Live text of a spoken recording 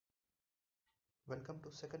Welcome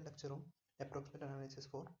to second lecture on approximate analysis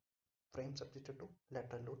for frame subjected to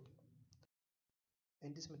lateral load.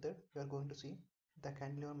 In this method, we are going to see the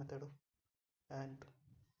cantilever method and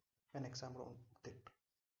an example on it.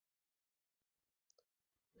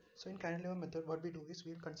 So in cantilever method, what we do is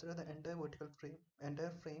we will consider the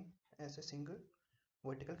entire frame as a single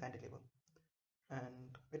vertical cantilever.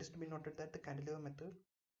 And it is to be noted that the cantilever method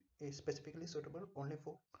is specifically suitable only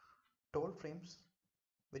for tall frames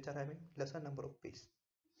which are having lesser number of bays.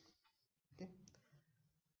 Okay.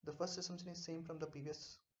 The first assumption is same from the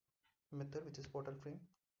previous method, which is portal frame,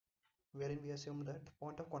 wherein we assume that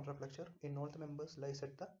point of contraflexure in all the members lies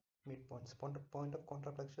at the midpoints. Point of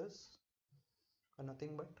contraflexures are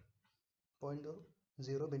nothing but point of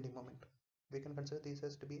zero bending moment. We can consider these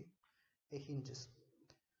as to be a hinges.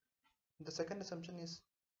 The second assumption is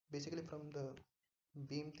basically from the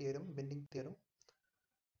beam theorem, bending theorem.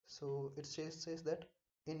 So it says that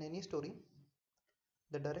in any story,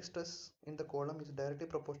 the direct stress in the column is directly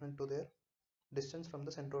proportional to their distance from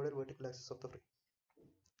the centroidal vertical axis of the frame.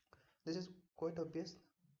 This is quite obvious.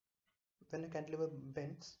 When a cantilever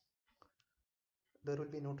bends, there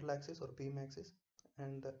will be neutral axis or beam axis,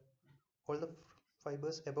 and all the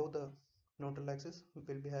fibers above the neutral axis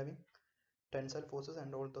will be having tensile forces,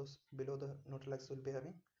 and all those below the neutral axis will be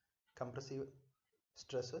having compressive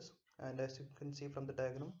stresses. And as you can see from the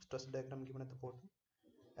diagram, stress diagram given at the bottom,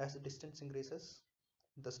 as the distance increases,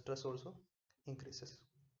 the stress also increases.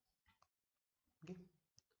 Okay,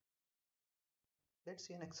 let's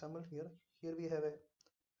see an example here. Here we have a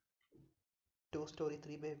two-story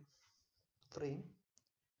 3-bay frame.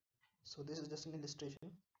 So this is just an illustration.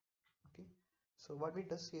 Okay, so what it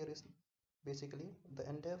does here is basically the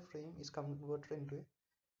entire frame is converted into a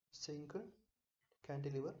single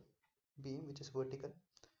cantilever beam which is vertical,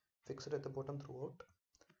 fixed at the bottom throughout,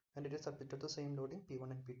 and it is subjected to the same loading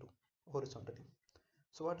P1 and P2 horizontally.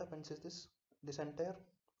 So what happens is this entire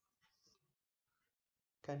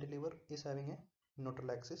cantilever is having a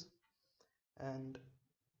neutral axis, and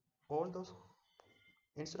all those,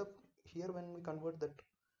 instead of here when we convert that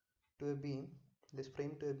to a beam, this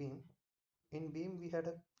frame to a beam, in beam we had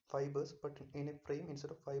a fibers, but in a frame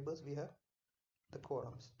instead of fibers we have the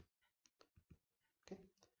columns. Okay,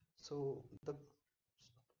 so the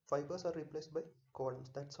fibers are replaced by columns.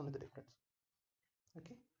 That's only the difference.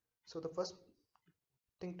 Okay, so the first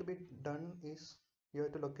thing to be done is you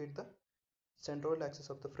have to locate the centroidal axis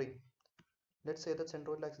of the frame. Let's say that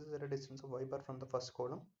centroidal axis is at a distance of y bar from the first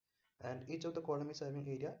column, and each of the column is having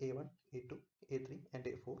area A1, A2, A3 and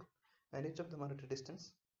A4, and each of them are at a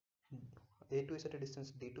distance. A2 is at a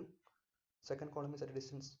distance D2, second column is at a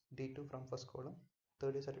distance D2 from first column,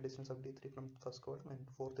 third is at a distance of D3 from first column, and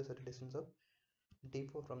fourth is at a distance of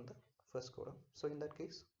D4 from the first column. So in that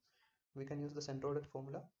case, we can use the centroidal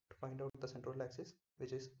formula to find out the centroidal axis,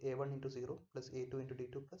 which is A1 into 0 plus A2 into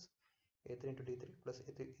D2 plus A3 into D3 plus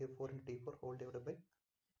A4 into D4 all divided by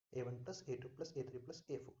A1 plus A2 plus A3 plus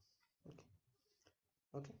A4.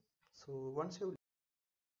 Okay. So once you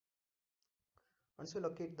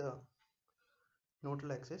locate the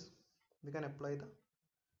neutral axis, we can apply the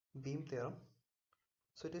beam theorem.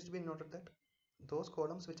 So it is to be noted that those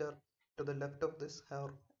columns which are to the left of this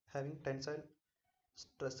are having tensile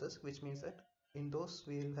stresses, which means that in those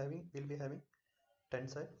we will be having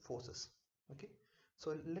tensile forces. Okay,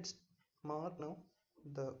 so let's mark now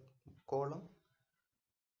the column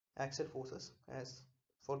axial forces. As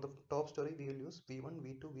for the top story, we will use V1,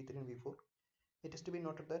 V2, V3 and V4. It is to be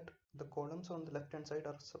noted that the columns on the left hand side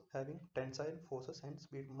are having tensile forces, hence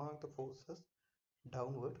we mark the forces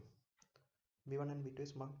downward. V1 and V2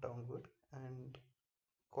 is marked downward, and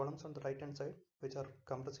columns on the right hand side, which are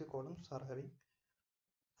compressive columns, are having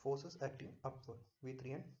forces acting upward,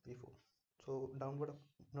 V3 and V4. So downward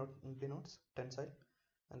denotes tensile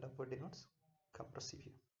and upward denotes compressive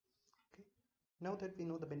here. Okay. Now that we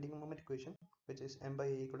know the bending moment equation, which is m by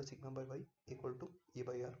a equal to sigma by y equal to E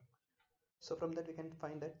by R. So from that we can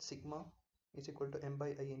find that sigma is equal to m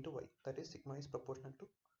by I into y. That is, sigma is proportional to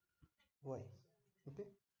y. Okay.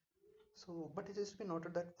 So but it is to be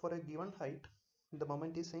noted that for a given height, the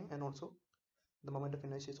moment is same, and also the moment of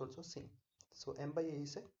inertia is also same. So m by a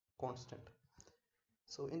is a constant.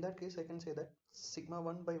 So in that case I can say that sigma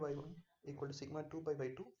 1 by y1 equal to sigma 2 by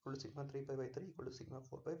y2 equal to sigma 3 by y3 equal to sigma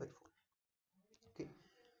 4 by y4. Okay,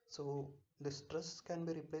 so the stress can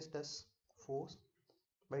be replaced as force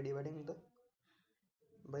by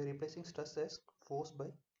replacing stress as force by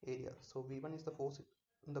area. So V1 is the force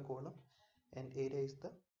in the column, and area is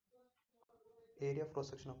the area of cross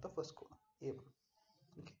section of the first column, A1.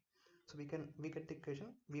 Okay, so we get the equation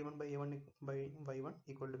V1 by A1 by y1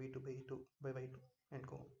 equal to V2 by A2 by y2 and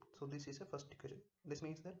go on. So this is a first equation. This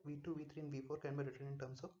means that v2, v3 and v4 can be written in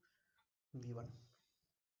terms of v1.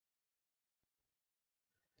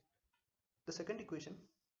 The second equation,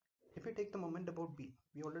 if we take the moment about b,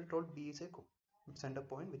 we already told b is a center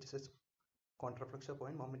point, which is a contrafluxual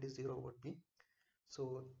point. Moment is 0 about b.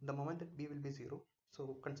 So the moment at b will be 0.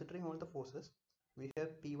 So considering all the forces, we have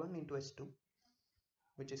p1 into h2,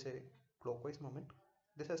 which is a clockwise moment.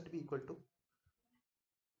 This has to be equal to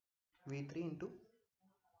v3 into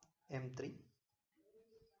m3,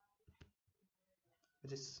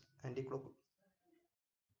 which is anti-clockwise,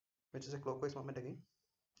 which is a clockwise moment again.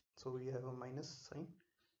 So we have a minus sign.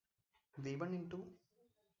 v1 into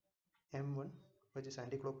m1, which is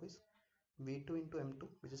anti-clockwise, v2 into m2,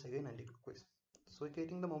 which is again anti-clockwise. So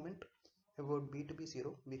getting the moment about b to be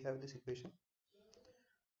 0, we have this equation.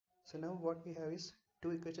 So now what we have is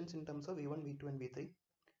two equations in terms of v1, v2 and v3.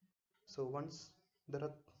 So once there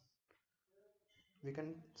are, we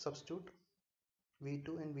can substitute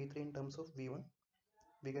v2 and v3 in terms of v1.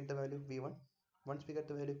 We get the value of v1. Once we get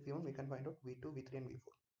the value of v1, we can find out v2, v3 and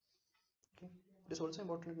v4. Okay. It is also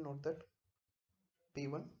important to note that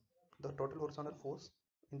p1, the total horizontal force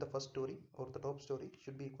in the first story or the top story,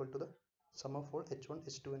 should be equal to the sum of all h1,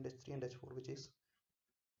 h2 and h3 and h4, which is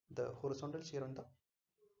the horizontal shear on the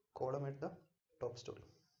column at the top story.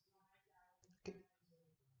 Okay.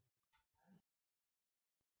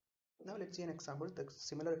 Now let's see an example, the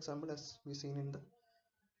similar example as we seen in the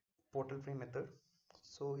portal frame method.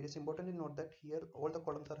 So it is important to note that here all the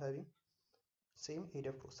columns are having same area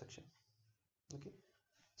of cross section. Okay.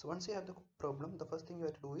 So once you have the problem, the first thing you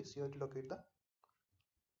have to do is you have to locate the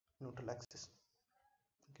neutral axis.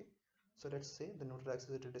 Okay. So let's say the neutral axis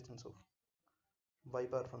is at a distance of y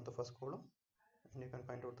bar from the first column, and you can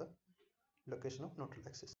find out the location of neutral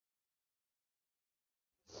axis.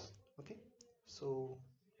 Okay. So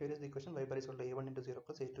here is the equation: y bar is equal to a1 into 0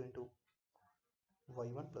 plus a2 into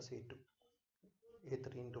y1 plus a2,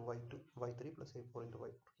 a3 into y2, y3 plus a4 into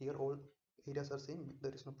y4. Here all areas are same,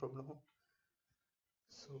 there is no problem.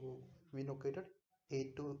 So we located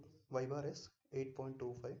a2 y bar as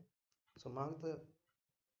 8.25. So mark the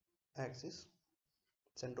axis,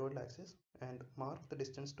 centroid axis, and mark the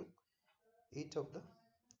distance to each of the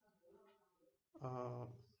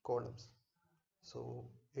columns. So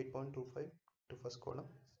 8.25 to first column,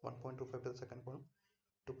 1.25 to the second column,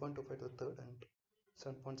 2.25 to the third, and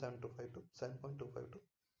 7.725 to 7.25 to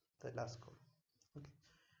the last column. Okay.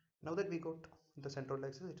 Now that we got the centroid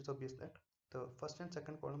axis, it is obvious that the first and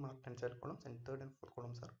second column are tensile columns and third and fourth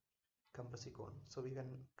columns are compressive columns. So we can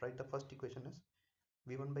write the first equation as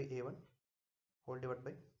v1 by a1 whole divided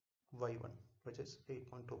by y1, which is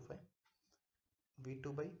 8.25,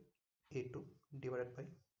 v2 by a2 divided by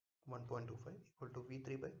 1.25 equal to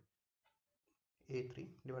v3 by a3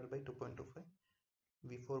 divided by 2.25,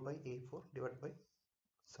 v4 by a4 divided by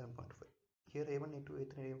 7.5. Here a1, a2,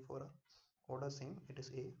 a3 and a4 are all are same, it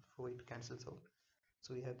is a, so it cancels out.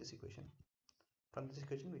 So we have this equation. From this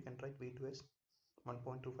equation we can write v2 as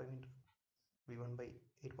 1.25 into v1 by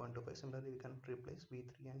 8.25. Similarly we can replace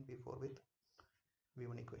v3 and v4 with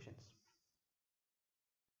v1 equations.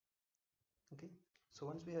 Okay, so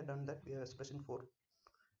once we have done that, we have expression for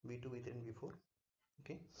v2, v3 and v4.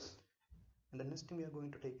 Okay, and the next thing we are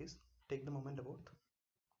going to take is take the moment about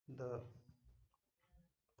the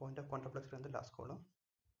point of contrafluxury in the last column.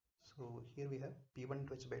 So here we have p1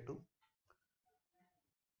 into h by 2,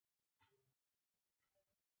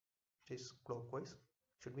 which is clockwise,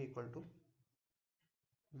 should be equal to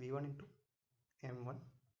v1 into m1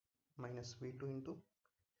 minus v2 into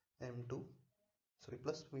m2, sorry,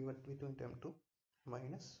 plus v1 v2 into m2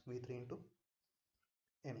 minus v3 into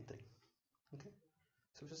m3. Okay,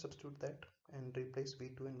 so if you substitute that and replace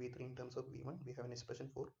v2 and v3 in terms of v1, we have an expression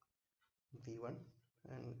for v1,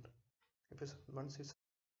 and if it's once is,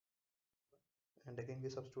 and again we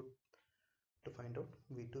substitute to find out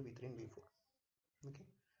v2, v3 and v4. Okay,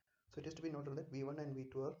 so it is to be noted that v1 and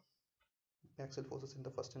v2 are axial forces in the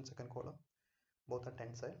first and second column, both are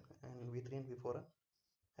tensile, and v3 and v4 are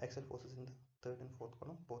axial forces in the third and fourth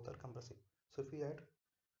column, both are compressive. So if we add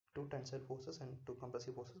two tensile forces and two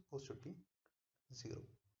compressive forces, both should be 0,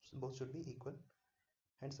 so both should be equal,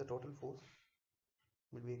 hence the total force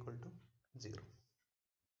will be equal to 0.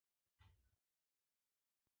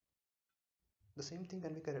 The same thing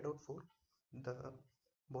can be carried out for the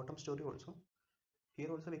bottom story also. Here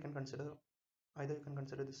also we can consider, either you can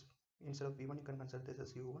consider this, instead of v1 you can consider this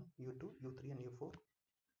as u1, u2, u3 and u4,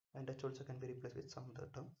 and h also can be replaced with some other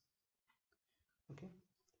term. Okay,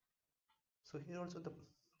 so here also the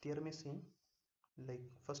theorem is same, like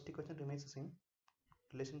first equation remains the same,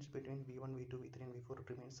 relationship between v1, v2, v3 and v4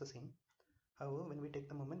 remains the same. However, when we take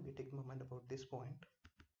the moment, we this point,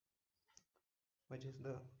 which is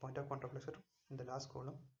the point of contraflexure in the last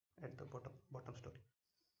column at the bottom story.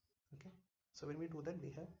 Okay, so when we do that,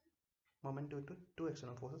 we have moment due to two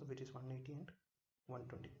external forces, which is 180 and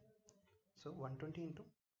 120. So 120 into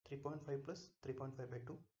 3.5 plus 3.5 by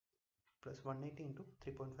 2 plus 180 into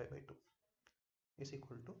 3.5 by 2 is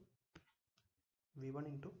equal to V1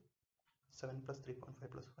 into 7 plus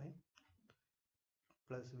 3.5 plus 5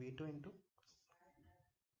 plus V2 into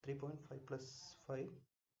 3.5 plus 5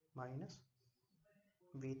 minus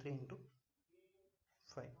V3 into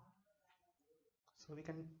 5. So we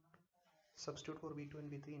can substitute for V2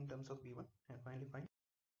 and V3 in terms of V1 and finally find.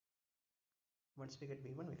 Once we get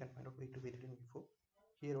V1, we can find out V2, V3 and V4.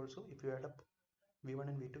 Here also, if you add up V1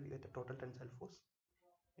 and V2, we get the total tensile force.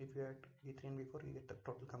 If you add V3 and V4, we get the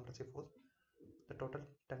total compressive force. The total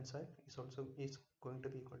tensile is going to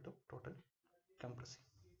be equal to total compressive.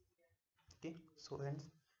 Okay, so hence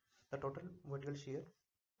the total vertical shear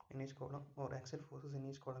in each column or axial forces in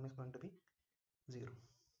each column is going to be 0.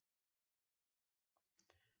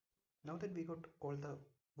 Now that we got all the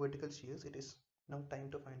vertical shears, it is now time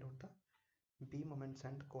to find out the beam moments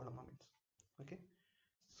and column moments. Okay,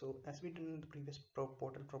 so as we did in the previous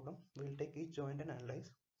portal problem, we will take each joint and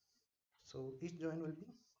analyze. So each joint will be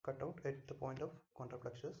cut out at the point of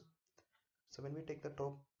contraflexures. So when we take the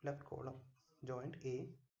top left column joint A,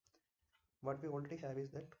 what we already have is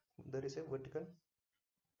that there is a vertical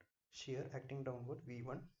shear acting downward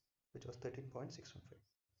V1, which was 13.615.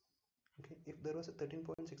 Okay, if there was a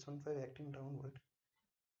 13.615 acting downward,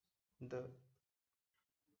 the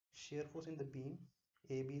shear force in the beam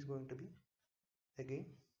AB is going to be again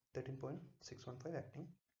 13.615 acting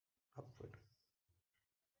upward.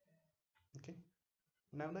 Okay,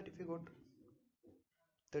 now that if you got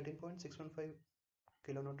 13.615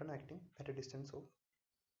 kilonewton acting at a distance of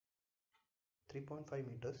 3.5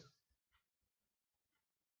 meters,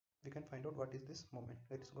 we can find out what is this moment.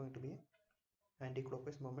 It is going to be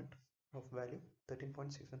anti-clockwise moment of value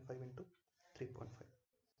 13.615 into 3.5.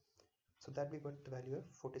 So that we got the value of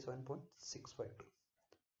 47.652.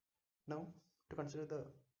 Now to consider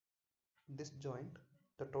this joint,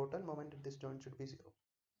 the total moment at this joint should be 0.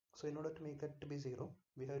 So in order to make that to be 0,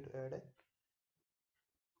 we have to add a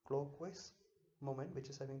clockwise moment which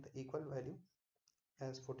is having the equal value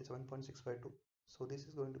as 47.652. So this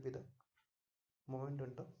is going to be the moment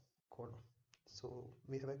on the column. So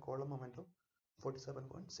we have a column moment of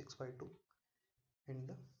 47.652 in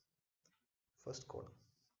the first column.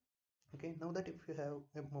 Okay, now that if you have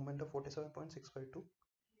a moment of 47.652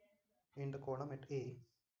 in the column at A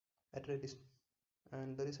at a distance,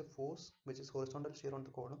 and there is a force which is horizontal shear on the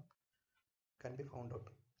column, can be found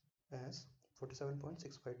out as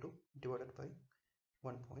 47.652 divided by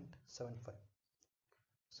 1.75.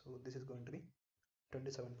 So this is going to be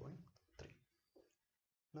 27.3.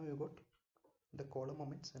 Now you got the column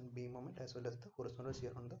moments and beam moment as well as the horizontal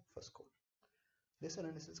shear on the first column. This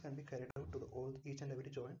analysis can be carried out to each and every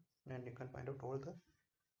joint, and you can find out all the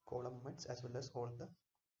column moments as well as all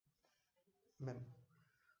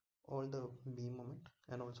the beam moment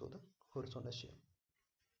and also the horizontal shear.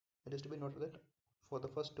 It is to be noted that for the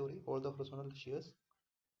first story, all the horizontal shears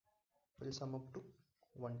will sum up to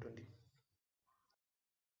 120.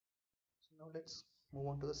 So now let's move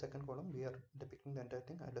on to the second column. We are depicting the entire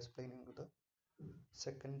thing. I'll explain in the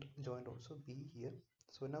second joint also, B here.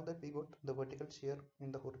 So now that we got the vertical shear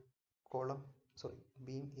in the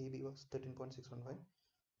beam AB was 13.615,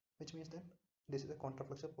 which means that this is a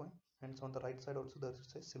contraflexure point, and so on the right side also there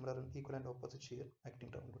is a similar and equal and opposite shear acting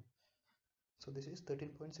downward. So this is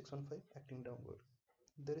 13.615 acting downward.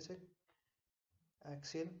 There is a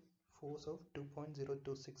axial force of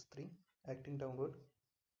 2.0263 acting downward,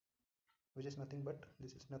 which is nothing but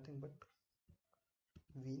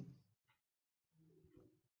V2.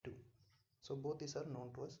 So both these are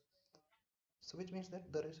known to us. So which means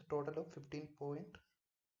that there is a total of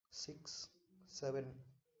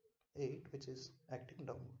 15.678 which is acting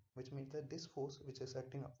downward, which means that this force which is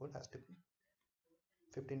acting upward has to be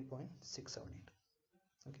 15.678.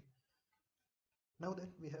 Okay, now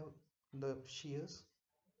that we have the shears,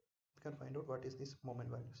 we can find out what is this moment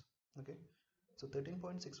values. Okay, so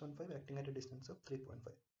 13.615 acting at a distance of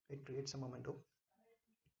 3.5, it creates a moment of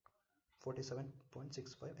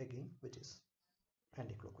 47.65 again, which is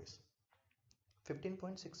anti-clockwise.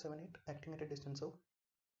 15.678 acting at a distance of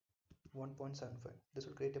 1.75, this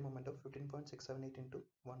will create a moment of 15.678 into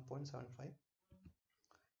 1.75,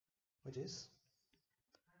 which is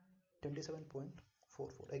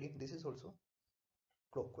 27.44. again this is also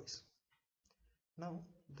clockwise. Now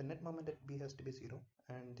the net moment at B has to be 0,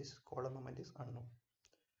 and this column moment is unknown.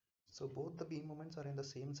 So both the beam moments are in the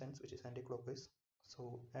same sense, which is anti-clockwise.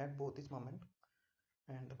 So add both this moment,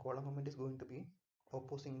 and the column moment is going to be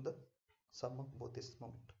opposing the sum of both this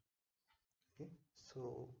moment. Okay,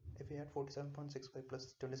 so if we add 47.65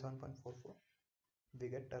 plus 27.44, we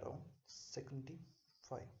get around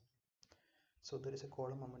 75. So there is a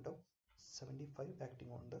column moment of 75 acting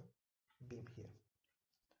on the beam here.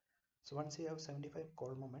 So once you have 75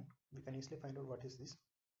 column moment, we can easily find out what is this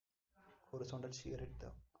horizontal shear at the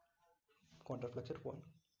counterflexure point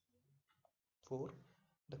for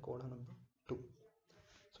the column number 2.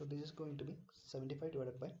 So this is going to be 75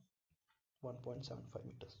 divided by 1.75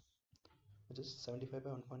 meters, which is 75 by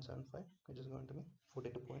 1.75, which is going to be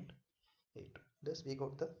 42.8. Thus we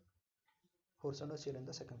got the horizontal shear in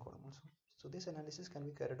the second column also. So this analysis can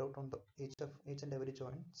be carried out on the each and every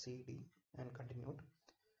joint C, D and continued.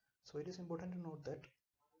 So it is important to note that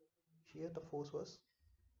here the force was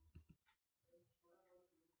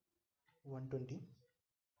 120.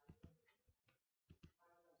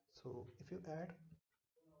 So if you add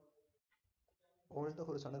all the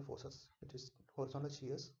horizontal forces, which is horizontal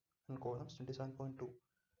shears and columns 27.2,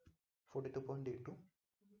 42.82,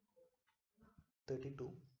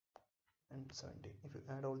 32 and 70, if you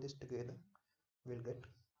add all this together, we'll get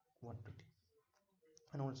 120.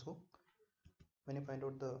 And also when you find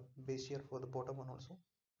out the base shear for the bottom one also,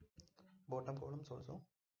 bottom columns also,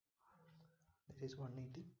 it is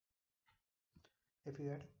 180. If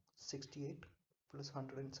you add 68 plus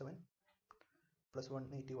 107 plus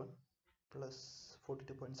 181 plus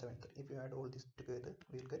 42.73, if you add all this together,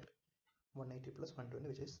 we'll get 180 plus 120,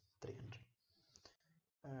 which is 300.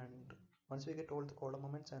 And once we get all the column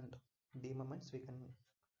moments and beam moments, we can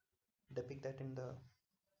depict that in the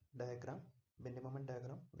diagram, bending moment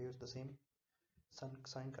diagram. We use the same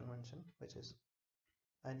sign convention, which is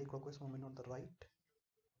anti-clockwise moment on the right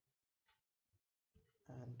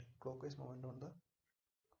and clockwise moment on the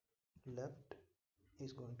left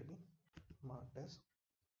is going to be marked as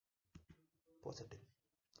positive.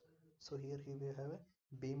 So here we have a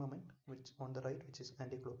beam moment which on the right, which is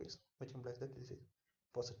anti-clockwise, which implies that this is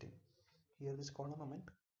positive. Here this column moment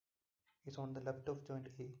is on the left of joint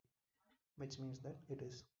A, which means that it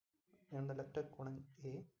is on the left of column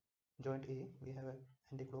A, joint A, we have a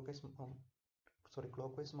anti-clockwise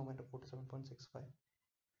clockwise moment of 47.65,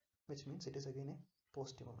 which means it is again a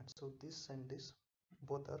positive moment. So this and this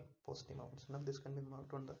both are positive moments. Now this can be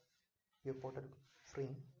marked on the your portal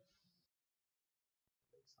frame,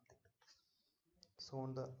 something like this. So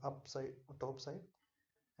on the top side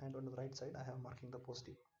and on the right side, I have marking the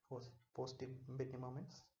positive bending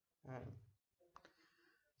moments. And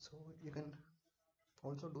so you can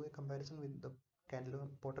also do a comparison with the cantilever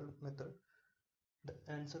portal method. The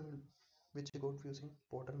answer which you got using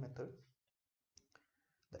portal method,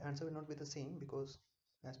 the answer will not be the same, because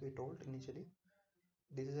as we told initially,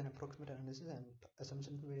 this is an approximate analysis and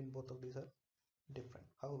assumptions made in both of these are different.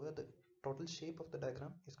 However, the total shape of the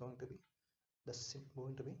diagram is going to be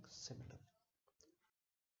similar.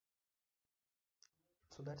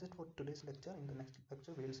 So that's it for today's lecture. In the next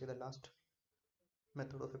lecture, we will see the last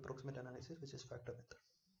method of approximate analysis, which is factor method.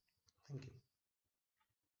 Thank you.